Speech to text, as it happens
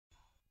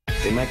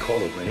They might call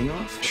the wedding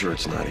off? Sure,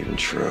 it's not even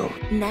true.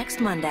 Next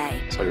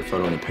Monday. Saw your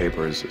photo in the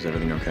paper. Is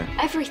everything okay?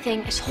 Everything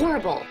is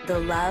horrible. The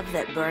love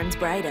that burns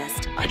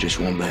brightest I just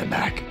won't let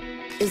back.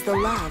 is the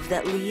love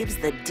that leaves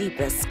the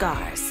deepest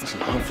scars. Listen,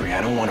 Humphrey,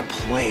 I don't want to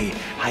play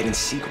hide and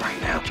seek right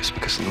now. Just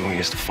because Louis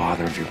is the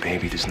father of your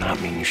baby does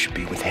not mean you should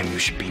be with him. You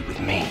should be with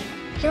me.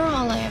 You're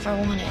all I ever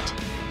wanted.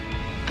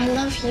 I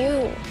love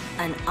you.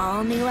 An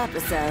all-new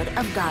episode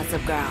of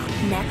Gossip Girl.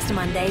 Next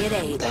Monday at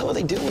 8. What the hell are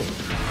they doing?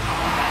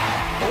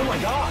 Oh,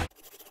 my God.